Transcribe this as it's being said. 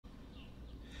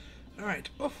Alright,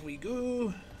 off we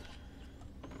go.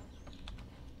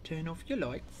 Turn off your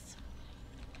lights.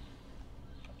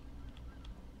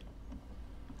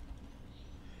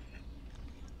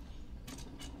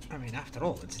 I mean, after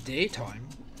all, it's daytime.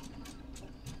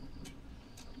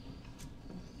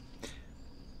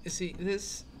 You see,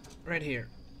 this right here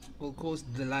will cause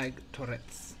the lag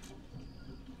Tourette's.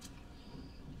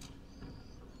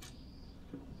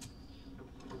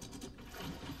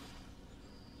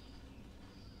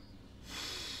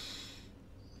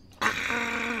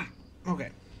 Okay,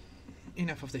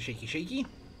 enough of the shaky.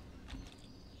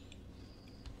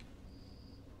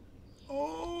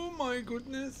 Oh my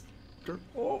goodness, turn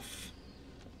off.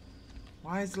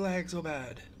 Why is the lag so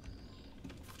bad?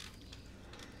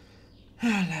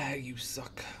 Lag, you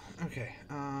suck. Okay,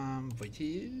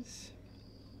 Voities.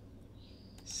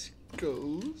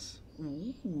 Skulls.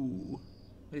 Ooh,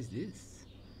 what is this?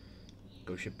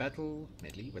 Ghost ship battle,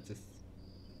 medley, what's this?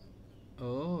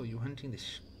 Oh, you hunting the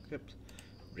script.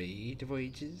 Raid the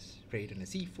voyages, raid on a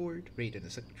sea fort, raid on a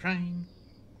second shrine,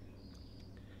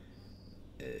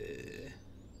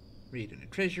 raid on a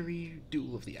treasury,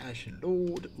 duel of the Ashen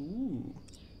Lord, ooh.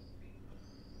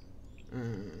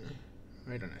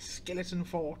 Raid on a skeleton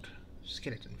fort,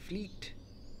 skeleton fleet,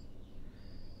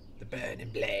 the burning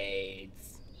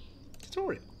blades,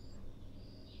 tutorial.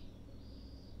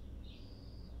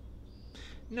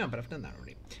 No, but I've done that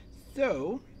already.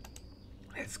 So,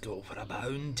 let's go for a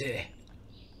bounty.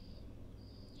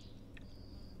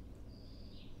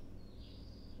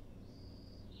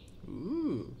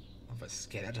 Ooh, of a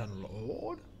skeleton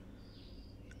lord?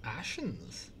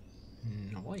 Ashens.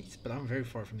 Nice, but I'm very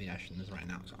far from the Ashens right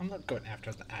now, so I'm not going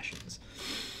after the Ashens.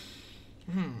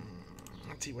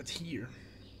 Let's see what's here.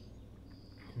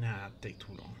 Nah, it'd take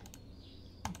too long.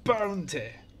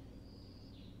 Bounty!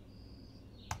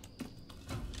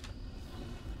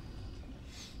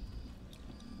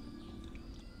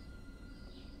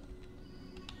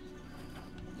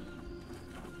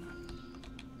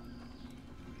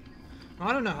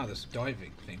 I don't know how this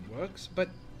diving thing works, but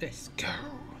let's go.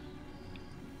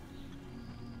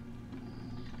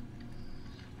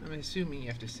 I'm assuming you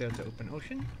have to sail to open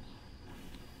ocean.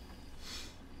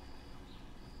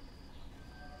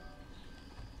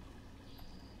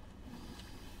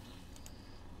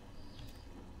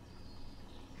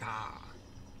 Ah.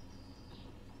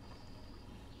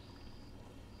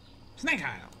 Snake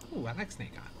Isle. Ooh, I like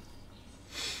Snake Isle.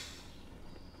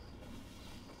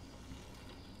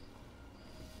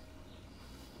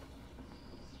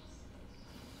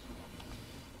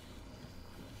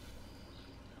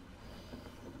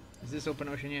 Is this open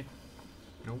ocean yet?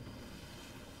 Nope.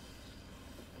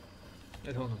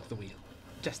 Let's hold on to the wheel,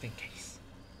 just in case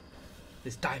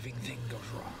this diving thing goes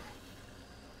wrong.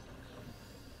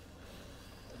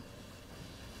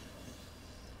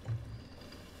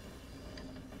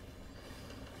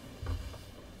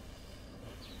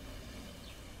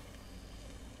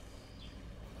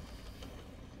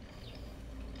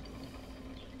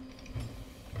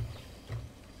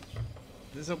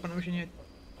 Is this open ocean yet?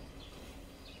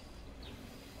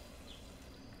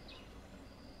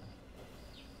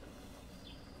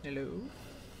 Hello?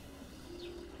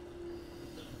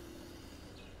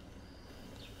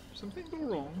 Something go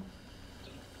wrong?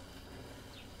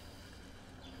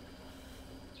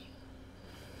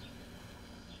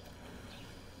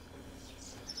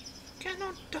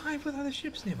 Cannot dive with other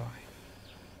ships nearby.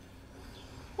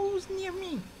 Who's near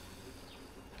me?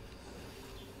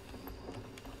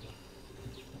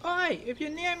 Oi! If you're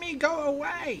near me, go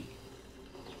away!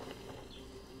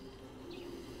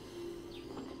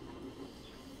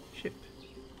 Ship.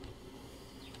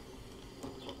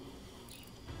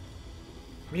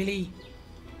 Really?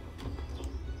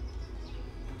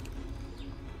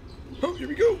 Oh, here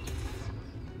we go!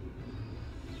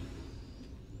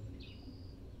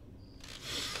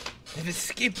 I've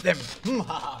escaped them!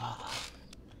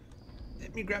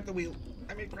 Let me grab the wheel.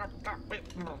 Let me grab that wheel.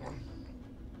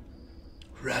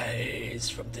 Rise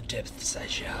from the depths I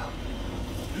shall.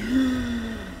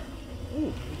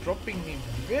 Ooh, dropping me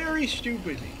very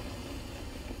stupidly.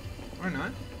 Or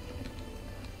not.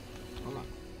 Hold on.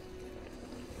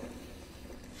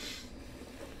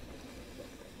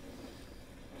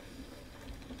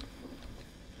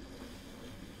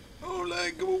 Oh,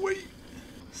 lag, go away.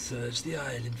 Search the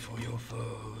island for your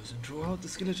foes and draw out the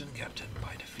skeleton captain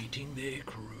by defeating their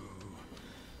crew.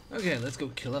 Okay, let's go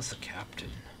kill us a captain.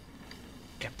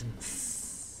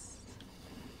 Captains.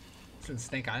 It's in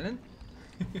Snake Island?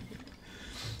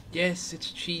 Yes,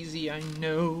 it's cheesy, I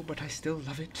know, but I still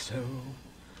love it so.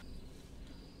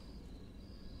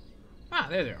 Ah,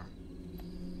 there they are.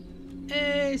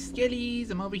 Hey,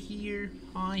 skellies, I'm over here.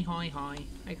 Hi, hi, hi.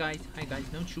 Hi, guys. Hi, guys.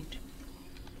 Don't shoot.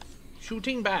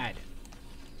 Shooting bad.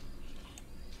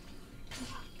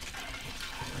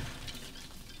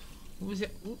 Who is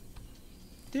it? Ooh.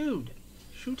 Dude,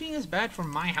 shooting is bad for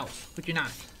my health. Could you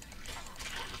not?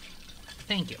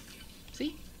 Thank you.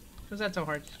 See? Was that so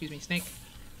hard? Excuse me, snake.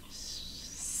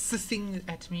 Sissing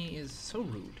at me is so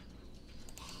rude.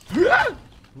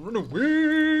 Run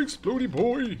away, explodey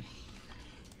boy!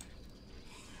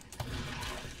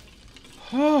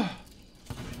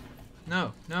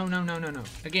 No, no, no, no, no, no.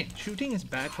 Again, shooting is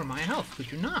bad for my health. Could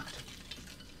you not?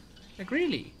 Like,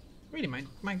 really? Really,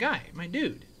 my guy, my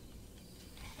dude.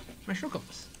 My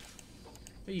shrookums.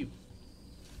 Where are you?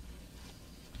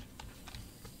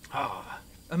 Ah,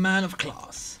 a man of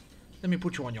class. Let me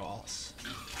put you on your ass.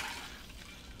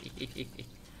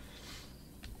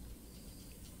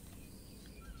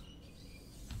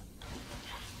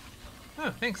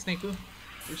 Oh, thanks, Snaku.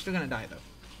 You're still gonna die, though.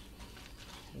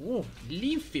 Oh,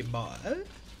 leafy ball.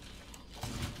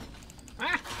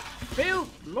 Ah! Failed!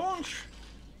 Launch!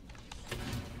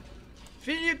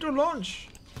 Failure to launch!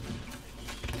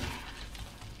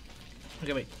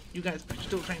 Okay, wait. You guys are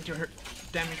still trying to hurt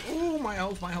damage. Oh, my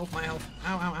health, my health, my health.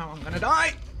 Ow, ow, ow. I'm gonna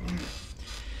die!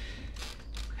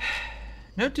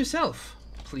 Note to self.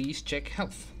 Please check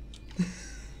health.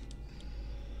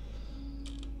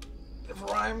 If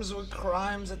rhymes were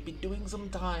crimes, I'd be doing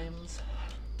sometimes.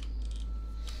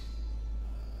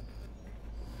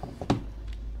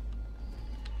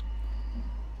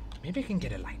 Maybe I can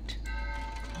get a light.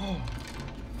 Oh.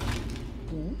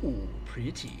 Ooh,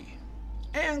 pretty.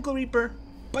 Hey, Uncle Reaper.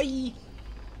 Bye.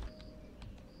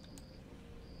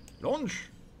 Launch.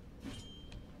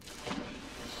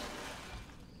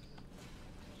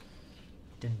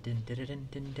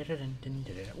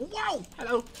 Wow!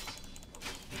 Hello.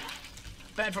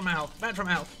 Bad for my health. Bad for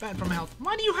my health. Bad for my health.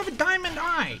 Why do you have a diamond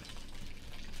eye?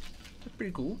 That's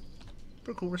pretty cool.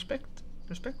 Pretty cool. Respect.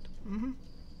 Respect. Mm-hmm.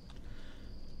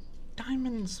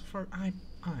 Diamonds for eyes.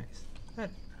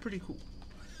 That's pretty cool.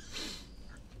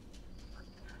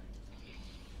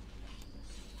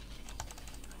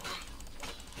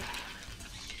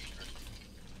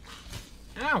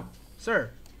 Ow!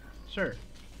 Sir. Sir.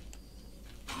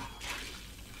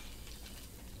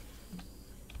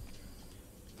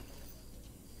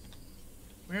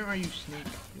 Where are you, snake?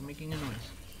 You're making a noise.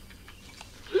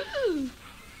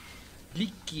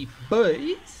 Leaky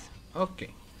boys.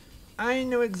 Okay. I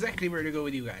know exactly where to go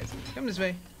with you guys. Come this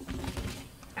way.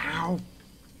 Ow.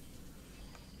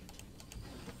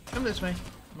 Come this way.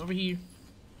 I'm over here.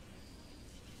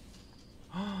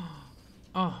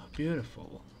 Oh,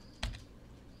 beautiful.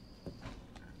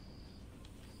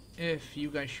 If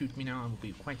you guys shoot me now, I will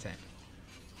be quite sad.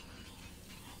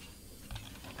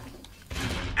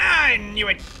 I knew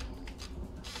it!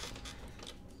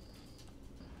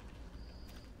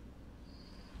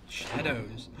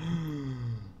 Shadows.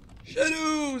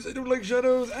 Shadows! I don't like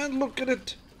shadows. And look at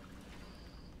it.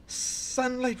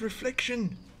 Sunlight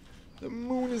reflection. The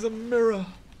moon is a mirror.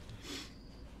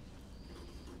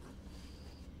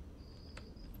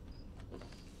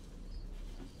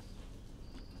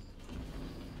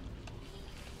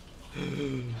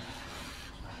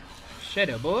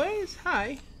 Shadow boys,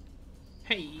 hi.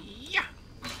 Hey, yeah.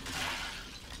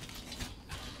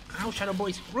 Ow, shadow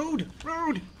boys, rude,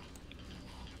 rude.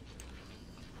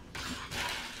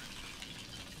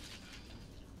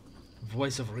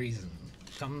 Voice of reason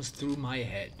comes through my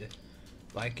head,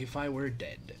 like if I were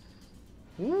dead.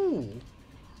 Ooh.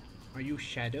 Are you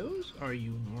shadows? Are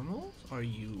you normals? Are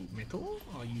you metal?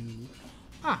 Are you...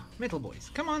 Ah, metal boys.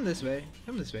 Come on this way.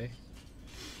 Come this way.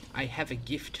 I have a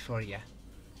gift for ya.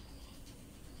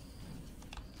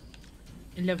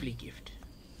 A lovely gift.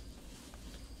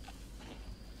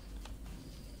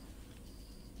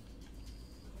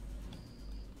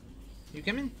 You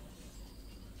coming?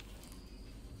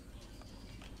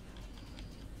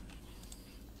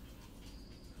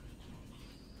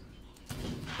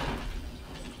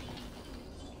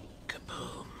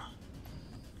 Kaboom.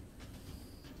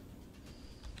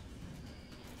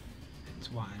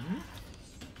 That's one.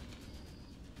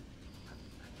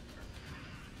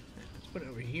 Let's put it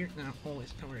over here. Now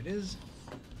always know where it is.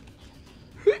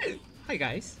 Hi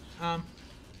guys.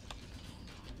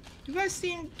 You guys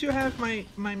seem to have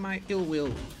my ill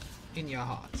will in your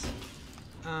hearts.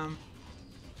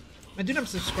 I do not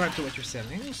subscribe to what you're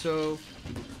selling, so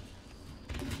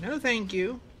no thank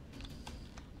you.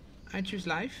 I choose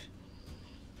life.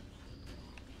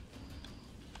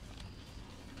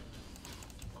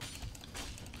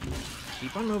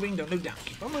 Keep on moving, don't look down.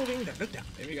 Keep on moving, don't look down.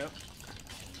 There we go.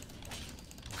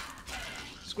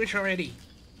 Squish already.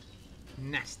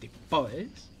 Nasty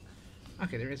boys.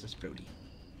 Okay, there is a Sprody.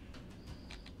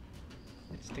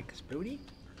 Let's take a Sprody.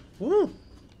 Woo!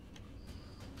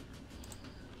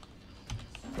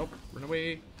 Drop, run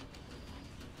away.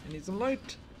 I need some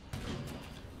light.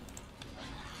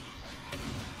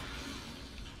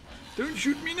 Don't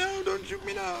shoot me now, don't shoot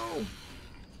me now.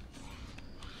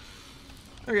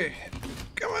 Okay,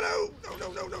 come on out. No,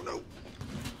 no, no, no, no.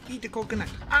 Eat the coconut.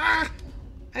 Ah!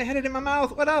 I had it in my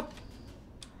mouth. What up?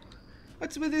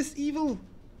 What's with this evil?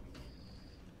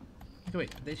 Okay,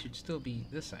 wait, they should still be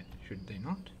this side, should they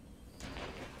not?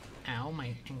 Ow,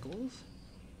 my ankles.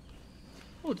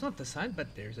 Oh, it's not this side,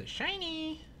 but there's a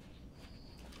shiny.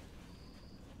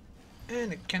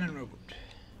 And a cannon robot.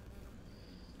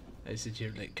 I sit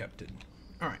here like captain.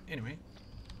 Alright, anyway.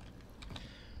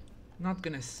 Not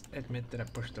gonna admit that I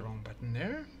pushed the wrong button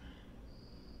there.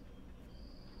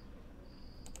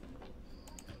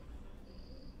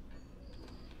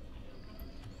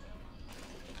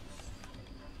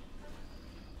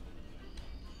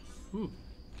 Ooh.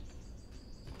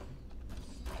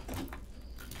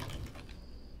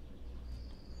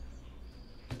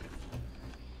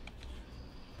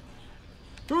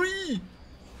 Hurry!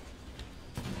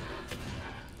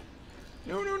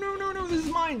 No, no, no, no, no, this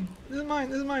is mine. This is mine,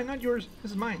 this is mine, not yours.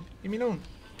 This is mine. Leave me alone.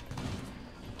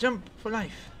 Jump for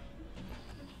life.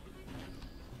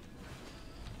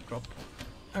 Drop.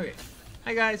 Okay.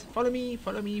 Hi guys, follow me,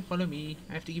 follow me, follow me.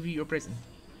 I have to give you your present.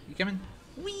 You coming?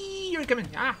 Whee! You're coming.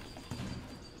 Ah!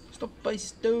 Stop by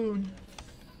stone.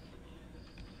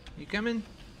 You coming?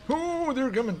 Oh, they're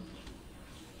coming.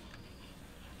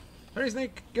 Hurry,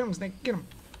 Snake. Get him, Snake. Get him.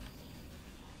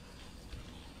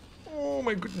 Oh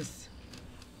my goodness.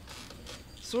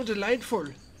 So delightful.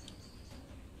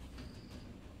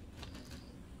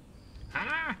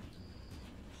 Ah!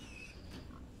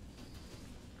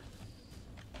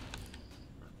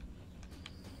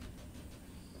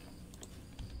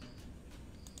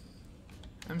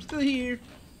 I'm still here.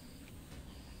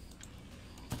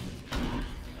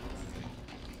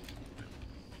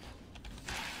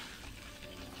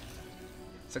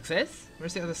 Success?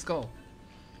 Where's the other skull?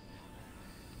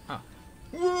 Ah.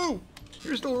 Whoa!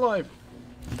 You're still alive.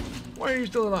 Why are you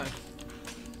still alive?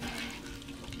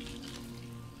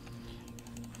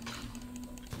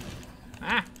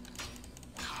 Ah!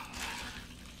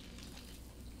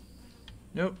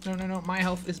 No, no, no, no. My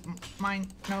health is mine.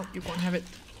 No, you won't have it.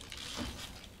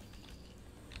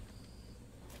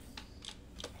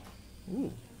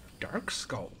 Ooh, Dark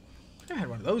Skull. I've had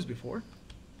one of those before.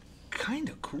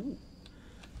 Kinda cool.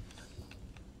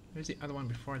 Where's the other one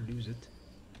before I lose it?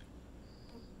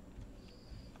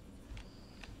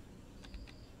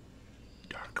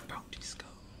 Dark Bounty Skull.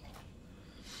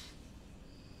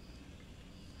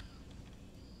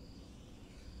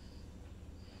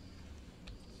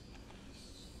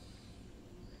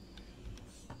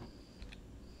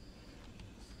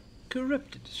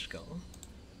 Corrupted Skull.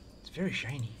 It's very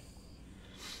shiny.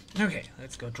 Okay,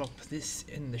 let's go drop this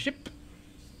in the ship.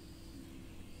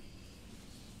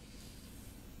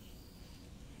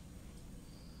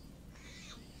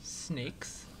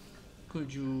 Snakes,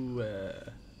 could you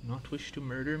not wish to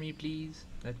murder me, please?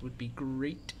 That would be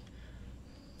great.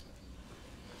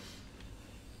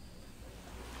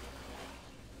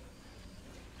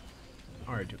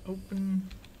 R to open,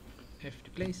 F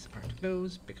to place, R to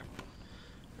close, pick up.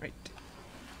 Right.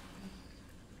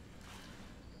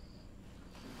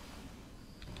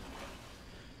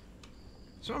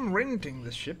 So I'm renting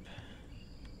this ship.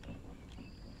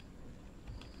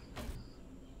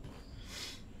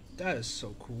 That is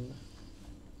so cool.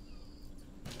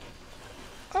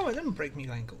 Oh, it didn't break me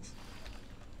ankles.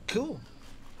 Cool.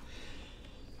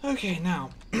 Okay, now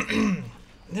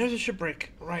there's a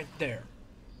shipwreck right there.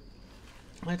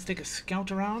 Let's take a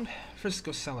scout around. First,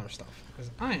 go sell our stuff,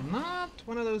 because I am not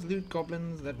one of those loot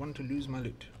goblins that want to lose my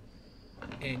loot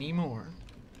anymore.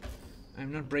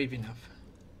 I'm not brave enough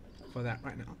for that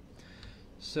right now.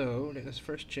 So let us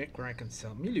first check where I can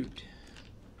sell me loot.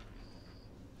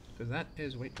 Because that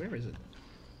is, wait, where is it?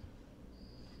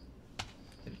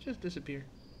 Did it just disappear?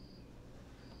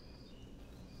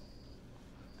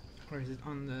 Or is it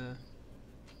on the...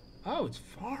 Oh, it's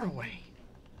far away.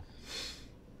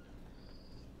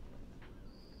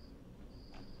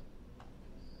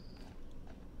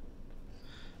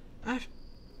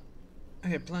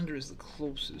 Okay, Plunder is the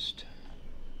closest.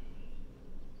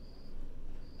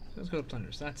 So let's go to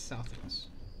Plunders. That's south of us.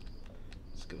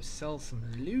 Let's go sell some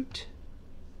loot.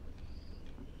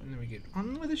 And then we get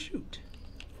on with a shoot.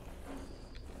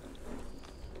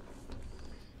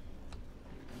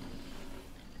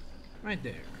 Right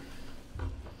there.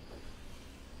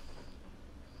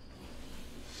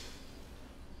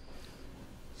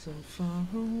 So far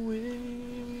away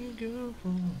we go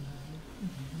from.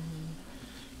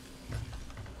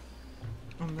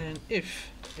 And then if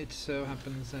it so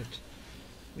happens that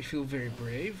we feel very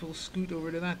brave, we'll scoot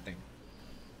over to that thing.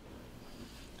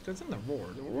 Because in the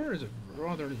Roar is a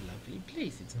rather lovely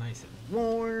place. It's nice and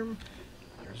warm.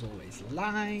 There's always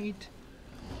light.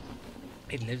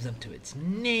 It lives up to its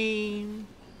name.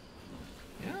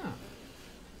 Yeah.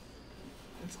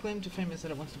 Its claim to fame is that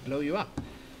it wants to blow you up.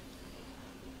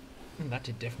 And that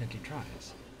it definitely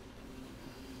tries.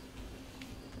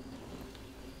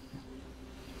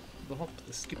 The hop,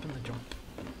 the skip, and the jump.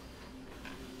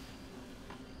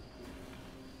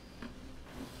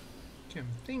 Okay, I'm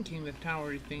thinking the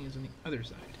towery thing is on the other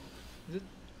side. Is it?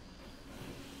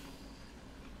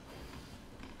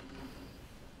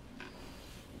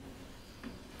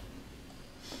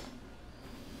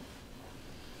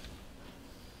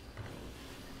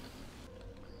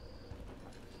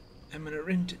 I'm gonna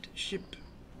rent it. Ship.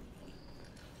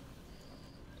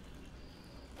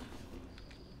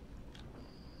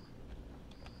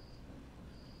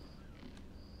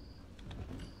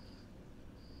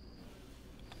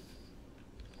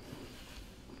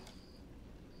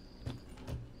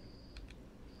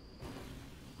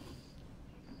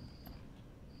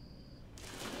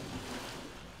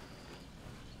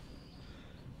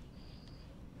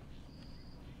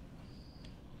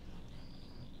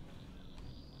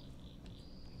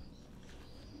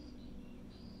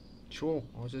 Sure.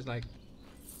 I was just like,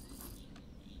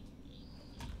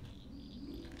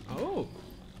 oh.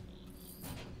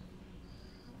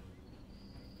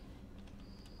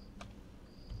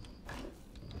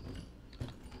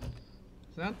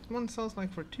 So that one sells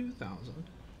like for 2,000.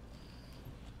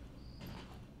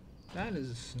 That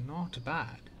is not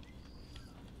bad.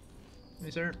 Hey,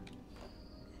 sir.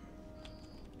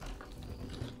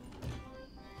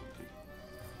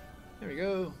 There we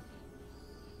go.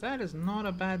 That is not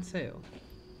a bad sale.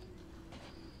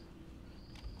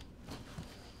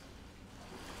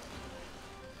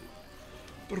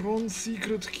 Bronze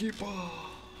Secret Keeper.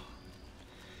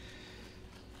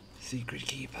 Secret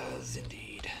keepers,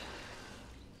 indeed.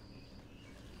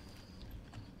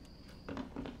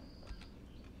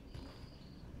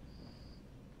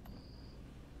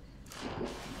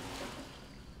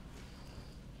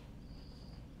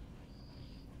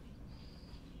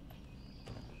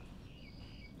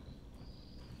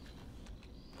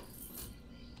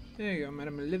 There you go,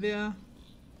 Madam Olivia.